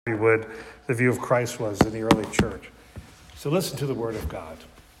you would, the view of Christ was in the early church. So listen to the word of God.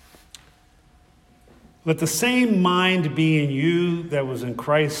 Let the same mind be in you that was in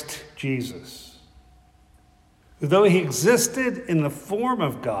Christ Jesus, who though he existed in the form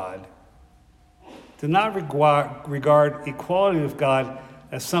of God, did not regard equality with God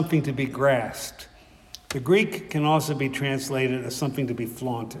as something to be grasped. The Greek can also be translated as something to be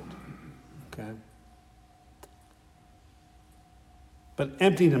flaunted. Okay? But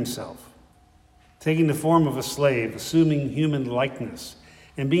emptied himself, taking the form of a slave, assuming human likeness,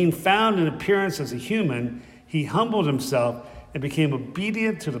 and being found in appearance as a human, he humbled himself and became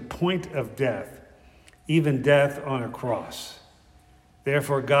obedient to the point of death, even death on a cross.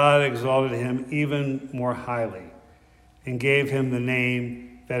 Therefore God exalted him even more highly and gave him the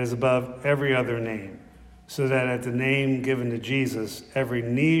name that is above every other name, so that at the name given to Jesus, every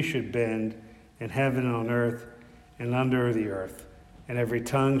knee should bend in heaven and on earth and under the earth, and every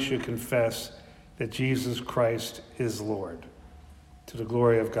tongue should confess that Jesus Christ is Lord, to the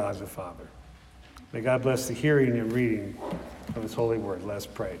glory of God the Father. May God bless the hearing and reading of his holy word. Let's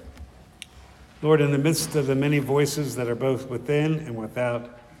pray. Lord, in the midst of the many voices that are both within and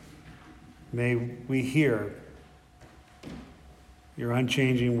without, may we hear your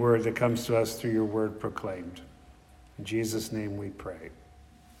unchanging word that comes to us through your word proclaimed. In Jesus' name we pray.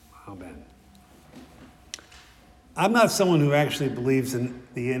 Amen. I'm not someone who actually believes in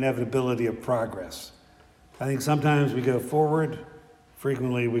the inevitability of progress. I think sometimes we go forward,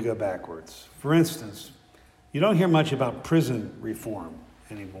 frequently we go backwards. For instance, you don't hear much about prison reform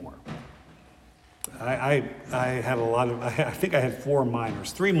anymore. I think I had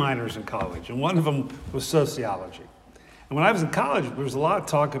three minors in college, and one of them was sociology. And when I was in college, there was a lot of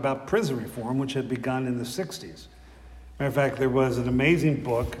talk about prison reform, which had begun in the 60s. Matter of fact, there was an amazing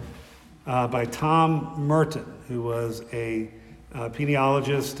book by Tom Merton, who was a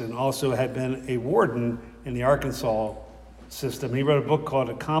peniologist and also had been a warden in the Arkansas system. He wrote a book called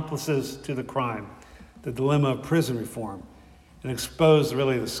Accomplices to the Crime, The Dilemma of Prison Reform, and exposed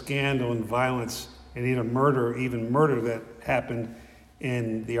really the scandal and violence and even murder that happened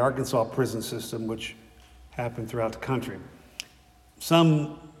in the Arkansas prison system, which happened throughout the country.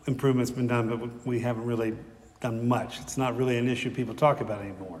 Some improvements been done, but we haven't really done much. It's not really an issue people talk about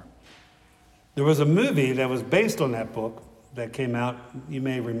anymore. There was a movie that was based on that book that came out, you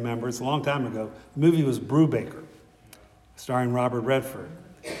may remember, it's a long time ago. The movie was Brubaker, starring Robert Redford.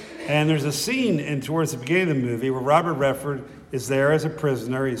 And there's a scene towards the beginning of the movie where Robert Redford is there as a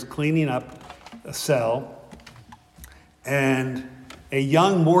prisoner. He's cleaning up a cell. And a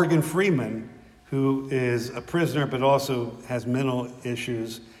young Morgan Freeman, who is a prisoner but also has mental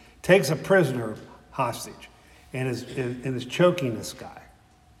issues, takes a prisoner hostage and is choking this guy.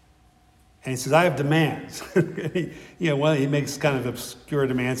 And he says, I have demands. He makes kind of obscure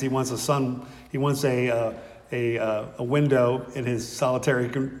demands. He wants a window in his solitary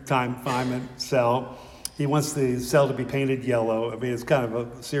confinement cell. He wants the cell to be painted yellow. I mean, it's kind of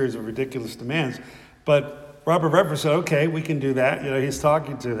a series of ridiculous demands. But Robert Redford said, okay, we can do that. He's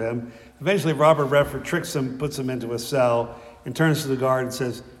talking to him. Eventually, Robert Redford tricks him, puts him into a cell, and turns to the guard and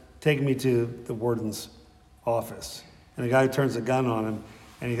says, take me to the warden's office. And the guy turns a gun on him,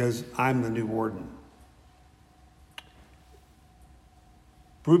 and he goes, I'm the new warden.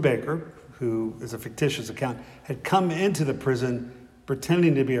 Brubaker, who is a fictitious account, had come into the prison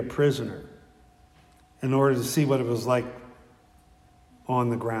pretending to be a prisoner in order to see what it was like on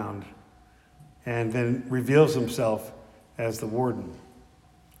the ground, and then reveals himself as the warden.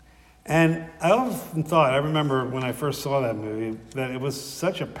 And I remember when I first saw that movie, that it was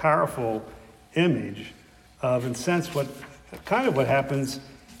such a powerful image of, in a sense, what happens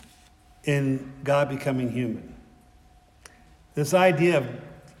in God becoming human. This idea of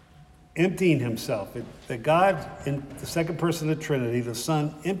emptying himself, that God, in the second person of the Trinity, the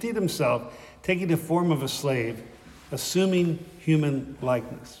Son, emptied himself, taking the form of a slave, assuming human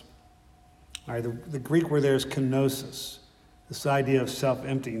likeness. All right, the Greek word there is kenosis, this idea of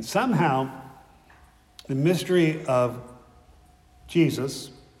self-emptying. Somehow, the mystery of Jesus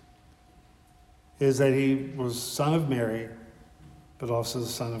is that he was Son of Mary, but also the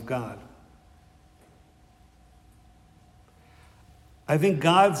Son of God. I think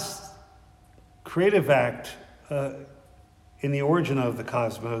God's creative act in the origin of the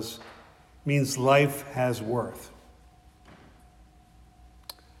cosmos means life has worth.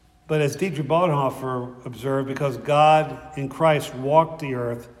 But as Dietrich Bonhoeffer observed, because God in Christ walked the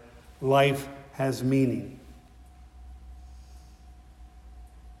earth, life has meaning.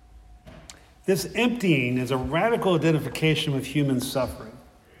 This emptying is a radical identification with human suffering.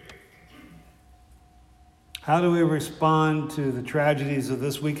 How do we respond to the tragedies of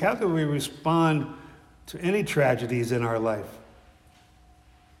this week? How do we respond to any tragedies in our life?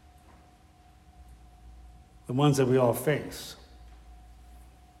 The ones that we all face.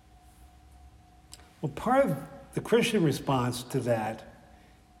 Well, part of the Christian response to that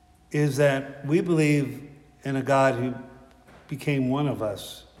is that we believe in a God who became one of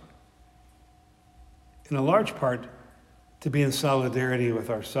us, in a large part to be in solidarity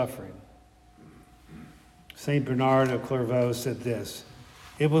with our suffering. St. Bernard of Clairvaux said this: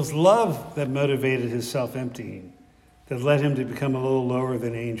 "It was love that motivated his self-emptying, that led him to become a little lower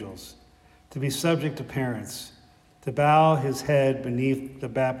than angels, to be subject to parents, to bow his head beneath the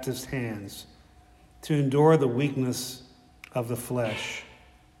Baptist hands, to endure the weakness of the flesh,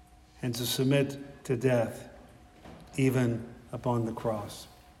 and to submit to death, even upon the cross."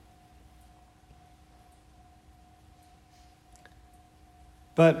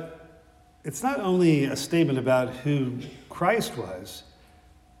 But it's not only a statement about who Christ was,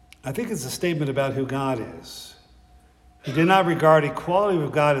 I think it's a statement about who God is. He did not regard equality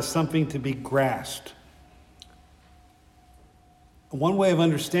with God as something to be grasped. One way of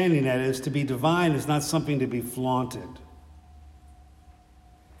understanding that is to be divine is not something to be flaunted.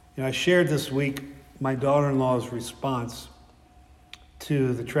 I shared this week my daughter-in-law's response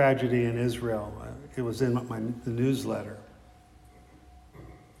to the tragedy in Israel. It was in the newsletter.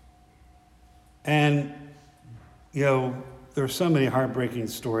 And, there are so many heartbreaking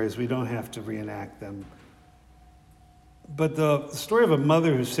stories. We don't have to reenact them. But the story of a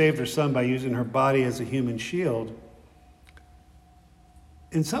mother who saved her son by using her body as a human shield,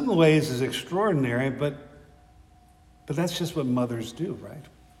 in some ways is extraordinary, but that's just what mothers do, right?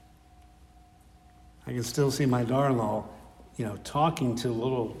 I can still see my daughter-in-law, talking to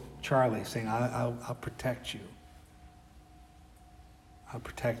little Charlie, saying, I'll protect you. I'll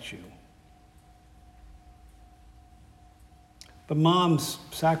protect you. But moms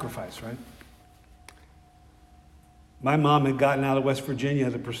sacrifice, right? My mom had gotten out of West Virginia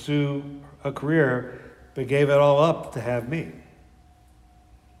to pursue a career, but gave it all up to have me.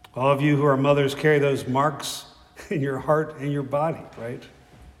 All of you who are mothers carry those marks in your heart and your body, right?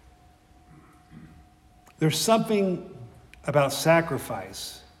 There's something about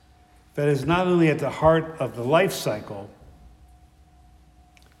sacrifice that is not only at the heart of the life cycle,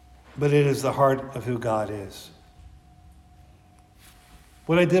 but it is the heart of who God is.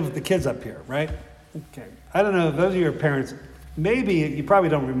 What I did with the kids up here, right? Okay. I don't know if those of your parents, maybe you probably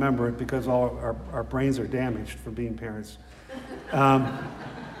don't remember it because all our brains are damaged from being parents. But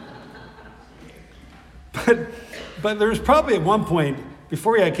there's probably at one point,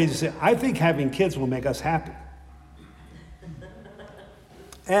 before you had kids, you said, I think having kids will make us happy.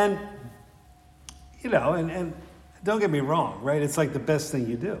 And, and don't get me wrong, right? It's like the best thing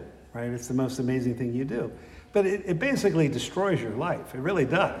you do, right? It's the most amazing thing you do. But it basically destroys your life. It really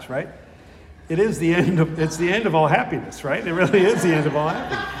does, right? It's the end of all happiness, right? It really is the end of all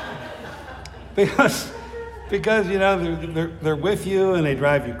happiness. Because they're with you and they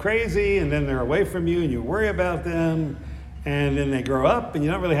drive you crazy, and then they're away from you and you worry about them, and then they grow up and you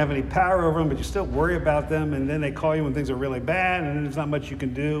don't really have any power over them, but you still worry about them, and then they call you when things are really bad, and then there's not much you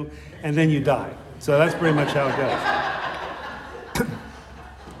can do, and then you die. So that's pretty much how it goes.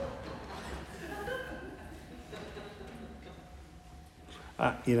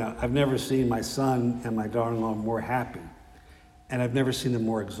 I've never seen my son and my daughter-in-law more happy, and I've never seen them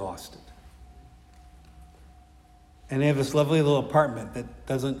more exhausted. And they have this lovely little apartment that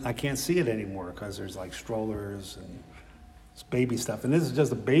I can't see it anymore because there's like strollers and it's baby stuff. And this is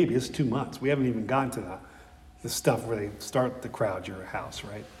just a baby, it's 2 months. We haven't even gotten to the stuff where they start to crowd your house,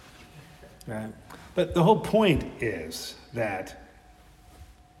 right? Right? But the whole point is that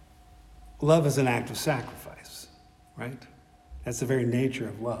love is an act of sacrifice, right? That's the very nature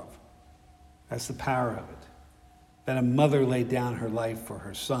of love. That's the power of it. That a mother laid down her life for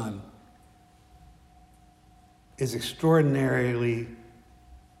her son is extraordinarily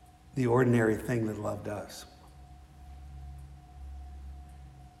the ordinary thing that love does.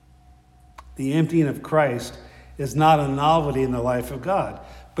 The emptying of Christ is not a novelty in the life of God,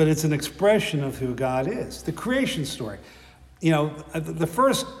 but it's an expression of who God is. The creation story. The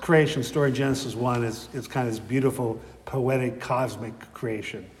first creation story in Genesis 1 is kind of this beautiful, poetic, cosmic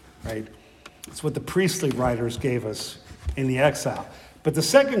creation, right? It's what the priestly writers gave us in the exile. But the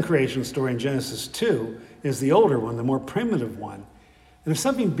second creation story in Genesis 2 is the older one, the more primitive one. And there's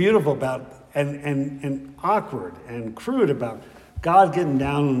something beautiful about and awkward and crude about God getting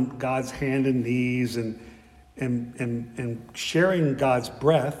down on God's hand and knees and sharing God's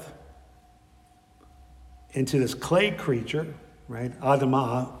breath into this clay creature, right?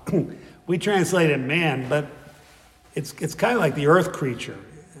 Adamah, We translate it man, but it's kind of like the earth creature.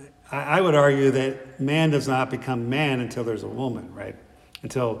 I would argue that man does not become man until there's a woman, right?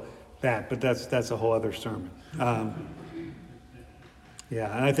 Until that, but that's a whole other sermon.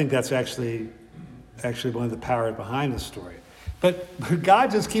 Yeah, and I think that's actually one of the powers behind the story. But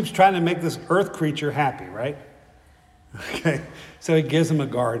God just keeps trying to make this earth creature happy, right? Okay, so he gives him a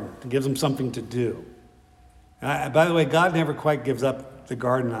garden, he gives him something to do. By the way, God never quite gives up the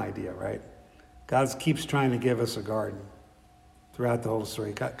garden idea, right? God keeps trying to give us a garden throughout the whole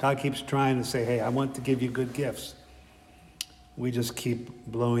story. God keeps trying to say, hey, I want to give you good gifts. We just keep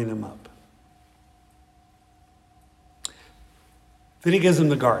blowing them up. Then he gives him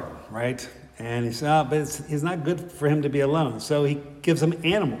the garden, right? And he said, but it's not good for him to be alone. So he gives him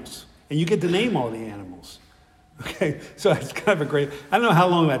animals. And you get to name all the animals. Okay, so it's kind of a great, I don't know how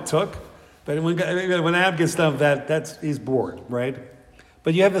long that took, but when Ab gets done with that, he's bored, right?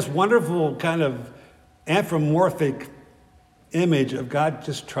 But you have this wonderful kind of anthropomorphic image of God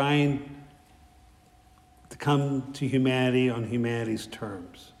just trying to come to humanity on humanity's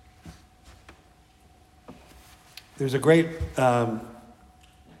terms. There's a great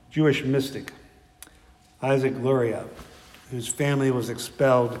Jewish mystic, Isaac Luria, whose family was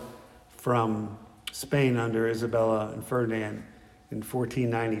expelled from Spain under Isabella and Ferdinand in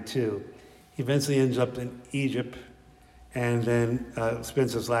 1492. He eventually ends up in Egypt and then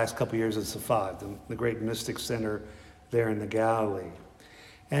spends his last couple years at Safad, the great mystic center there in the Galilee.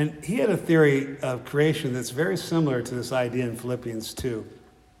 And he had a theory of creation that's very similar to this idea in Philippians 2.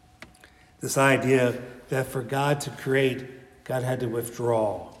 This idea that for God to create, God had to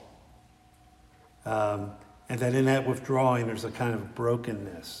withdraw. And that in that withdrawing, there's a kind of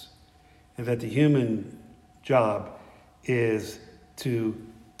brokenness. And that the human job is to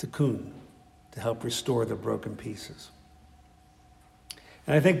tikkun, to help restore the broken pieces.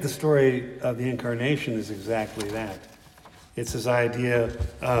 And I think the story of the incarnation is exactly that. It's this idea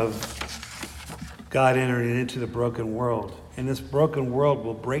of God entering into the broken world. And this broken world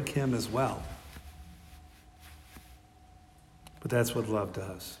will break him as well. But that's what love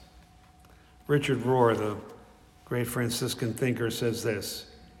does. Richard Rohr, the great Franciscan thinker, says this: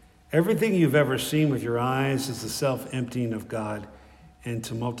 everything you've ever seen with your eyes is the self-emptying of God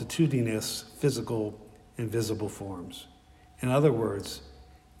into multitudinous physical and visible forms. In other words,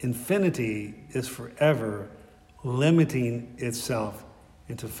 infinity is forever limiting itself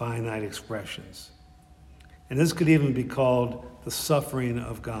into finite expressions. And this could even be called the suffering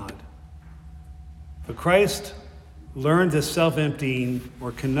of God. But Christ learned this self-emptying,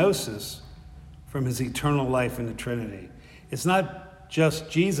 or kenosis, from his eternal life in the Trinity. It's not just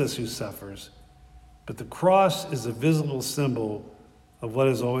Jesus who suffers, but the cross is a visible symbol of what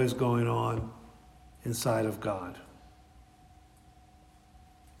is always going on inside of God.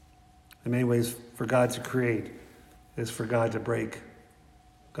 In many ways, for God to create is for God to break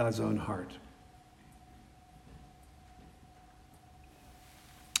God's own heart.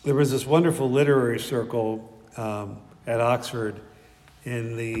 There was this wonderful literary circle at Oxford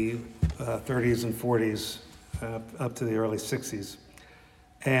in the 30s and 40s, up to the early 60s.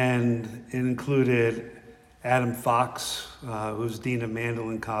 And it included Adam Fox, who's dean of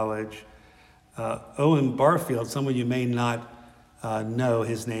Magdalen College, Owen Barfield. Some of you may not know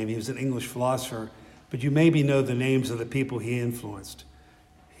his name. He was an English philosopher, but you maybe know the names of the people he influenced.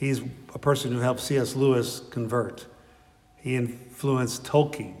 He's a person who helped C.S. Lewis convert. He influenced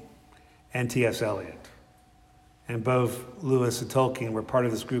Tolkien and T.S. Eliot. And both Lewis and Tolkien were part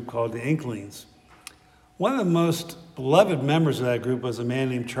of this group called the Inklings. One of the most beloved members of that group was a man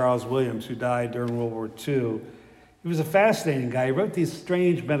named Charles Williams, who died during World War II. He was a fascinating guy. He wrote these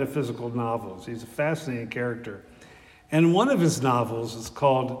strange metaphysical novels. He's a fascinating character. And one of his novels is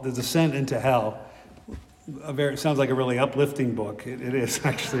called The Descent into Hell. It sounds like a really uplifting book. It is,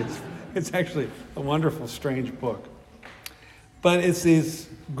 actually. It's actually a wonderful, strange book. But it's this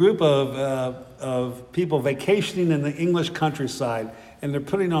group of people vacationing in the English countryside, and they're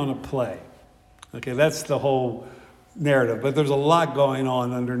putting on a play. Okay, that's the whole narrative, but there's a lot going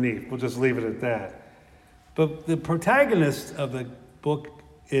on underneath. We'll just leave it at that. But the protagonist of the book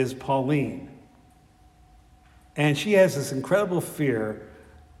is Pauline. And she has this incredible fear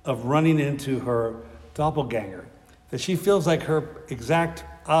of running into her doppelganger, that she feels like her exact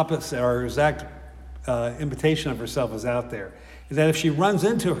opposite, or her exact imitation of herself is out there. And that if she runs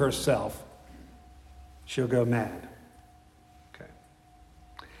into herself, she'll go mad. Okay.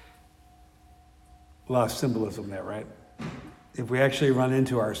 A lot of symbolism there, right? If we actually run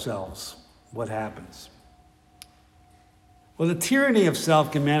into ourselves, what happens? Well, the tyranny of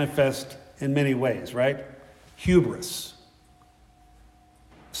self can manifest in many ways, right? Hubris.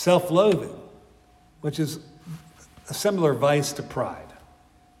 self-loathing, which is a similar vice to pride,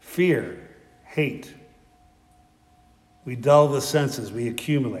 fear, hate. We dull the senses, we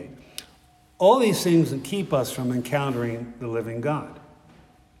accumulate. All these things keep us from encountering the living God.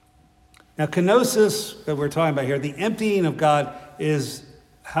 Now, kenosis that we're talking about here, the emptying of God, is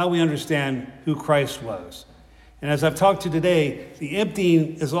how we understand who Christ was. And as I've talked to today, the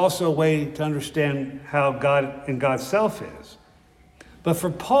emptying is also a way to understand how God and God's self is. But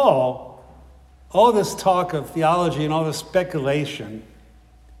for Paul, all this talk of theology and all this speculation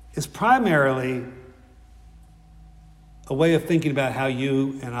is primarily a way of thinking about how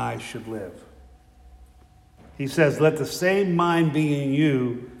you and I should live. He says, let the same mind be in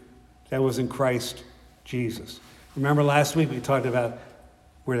you that was in Christ Jesus. Remember last week we talked about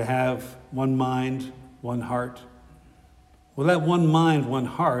we're to have one mind, one heart. Well, that one mind, one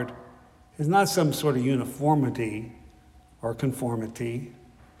heart is not some sort of uniformity or conformity.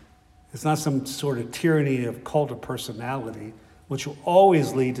 It's not some sort of tyranny of cult of personality, which will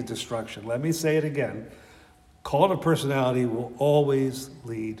always lead to destruction. Let me say it again. Cult of personality will always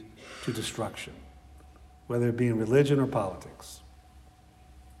lead to destruction, whether it be in religion or politics.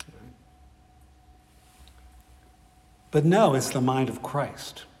 But no, it's the mind of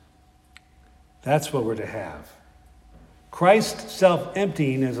Christ. That's what we're to have. Christ's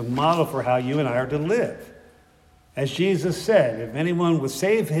self-emptying is a model for how you and I are to live. As Jesus said, if anyone would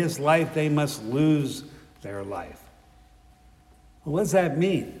save his life, they must lose their life. Well, what does that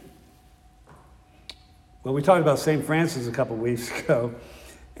mean? Well, we talked about St. Francis a couple weeks ago,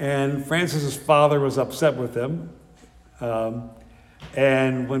 and Francis's father was upset with him.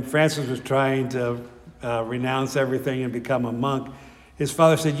 And when Francis was trying to renounce everything and become a monk, his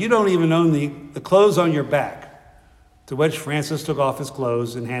father said, you don't even own the clothes on your back. To which Francis took off his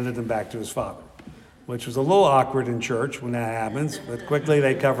clothes and handed them back to his father, which was a little awkward in church when that happens, but quickly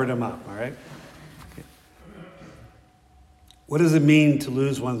they covered him up, all right? Okay. What does it mean to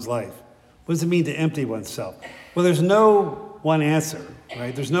lose one's life? What does it mean to empty oneself? Well, there's no one answer,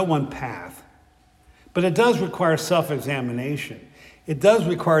 right? There's no one path. But it does require self-examination. It does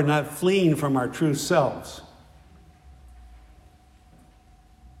require not fleeing from our true selves.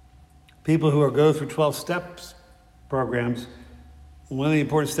 People who go through 12 steps programs, one of the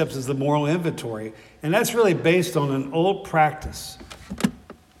important steps is the moral inventory. And that's really based on an old practice,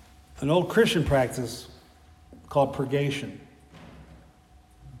 an old Christian practice called purgation,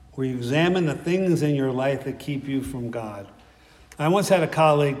 where you examine the things in your life that keep you from God. I once had a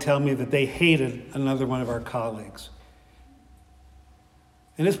colleague tell me that they hated another one of our colleagues.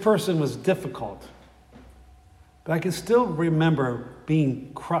 And this person was difficult. But I can still remember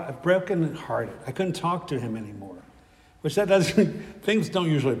being broken hearted. I couldn't talk to him anymore. Which things don't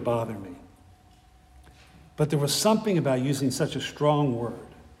usually bother me. But there was something about using such a strong word.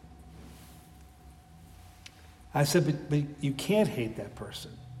 I said, but you can't hate that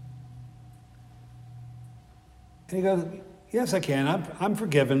person. And he goes, yes, I can. I'm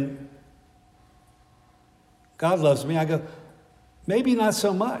forgiven. God loves me. I go, maybe not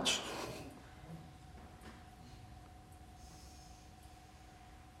so much.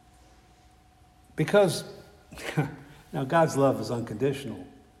 Because now God's love is unconditional.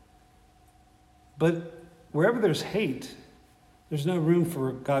 But wherever there's hate, there's no room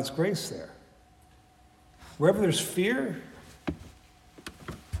for God's grace there. Wherever there's fear,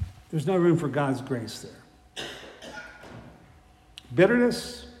 there's no room for God's grace there.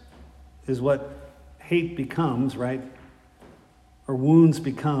 Bitterness is what hate becomes, right? Or wounds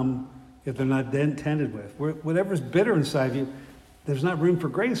become if they're not then tended with. Whatever's bitter inside you, there's not room for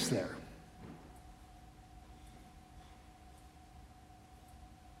grace there.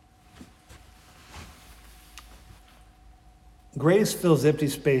 Grace fills empty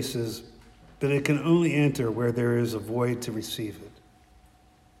spaces, but it can only enter where there is a void to receive it.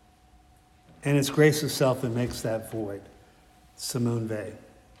 And it's grace itself that makes that void. Simone Weil.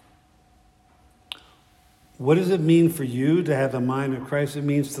 What does it mean for you to have the mind of Christ? It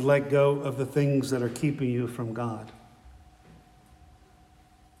means to let go of the things that are keeping you from God.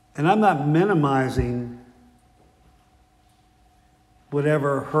 And I'm not minimizing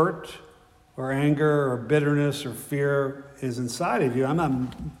whatever hurt or anger or bitterness or fear is inside of you. I'm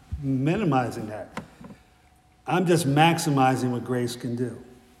not minimizing that. I'm just maximizing what grace can do.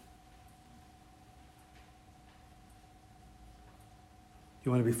 You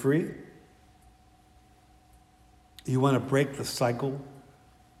want to be free? You want to break the cycle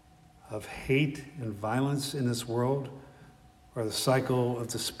of hate and violence in this world, or the cycle of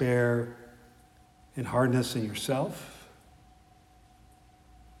despair and hardness in yourself?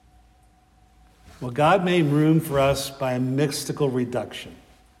 Well, God made room for us by a mystical reduction.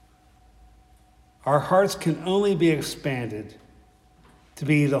 Our hearts can only be expanded to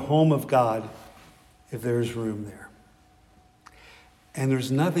be the home of God if there is room there. And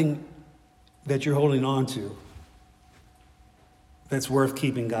there's nothing that you're holding on to that's worth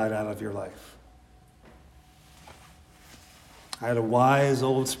keeping God out of your life. I had a wise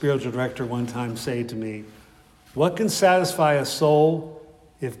old spiritual director one time say to me, "What can satisfy a soul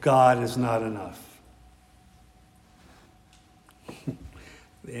if God is not enough?"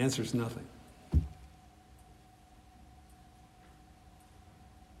 The answer is nothing.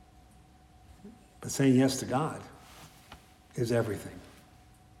 But saying yes to God is everything.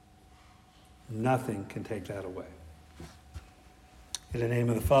 Nothing can take that away. In the name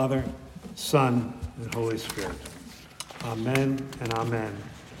of the Father, Son, and Holy Spirit. Amen and amen.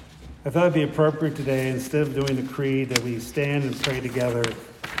 I thought it'd be appropriate today, instead of doing the creed, that we stand and pray together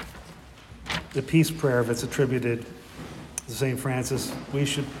the peace prayer that's attributed to St. Francis.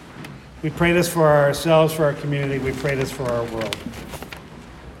 We pray this for ourselves, for our community. We pray this for our world.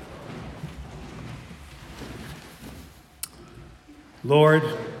 Lord,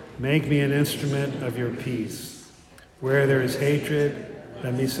 make me an instrument of your peace. Where there is hatred,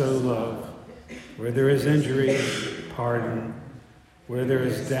 let me sow love. Where there is injury, pardon. Where there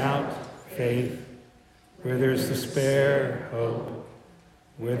is doubt, faith. Where there is despair, hope.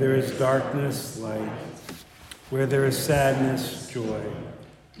 Where there is darkness, light. Where there is sadness, joy.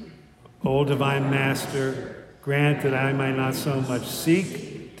 O divine Master, grant that I might not so much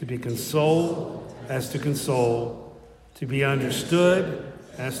seek to be consoled as to console, to be understood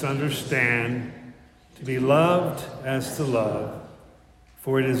as to understand, to be loved as to love.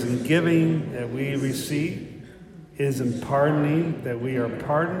 For it is in giving that we receive, it is in pardoning that we are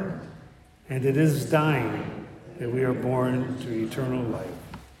pardoned, and it is dying that we are born to eternal life.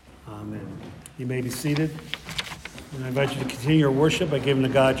 Amen. You may be seated. And I invite you to continue your worship by giving to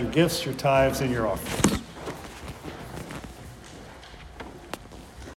God your gifts, your tithes, and your offerings.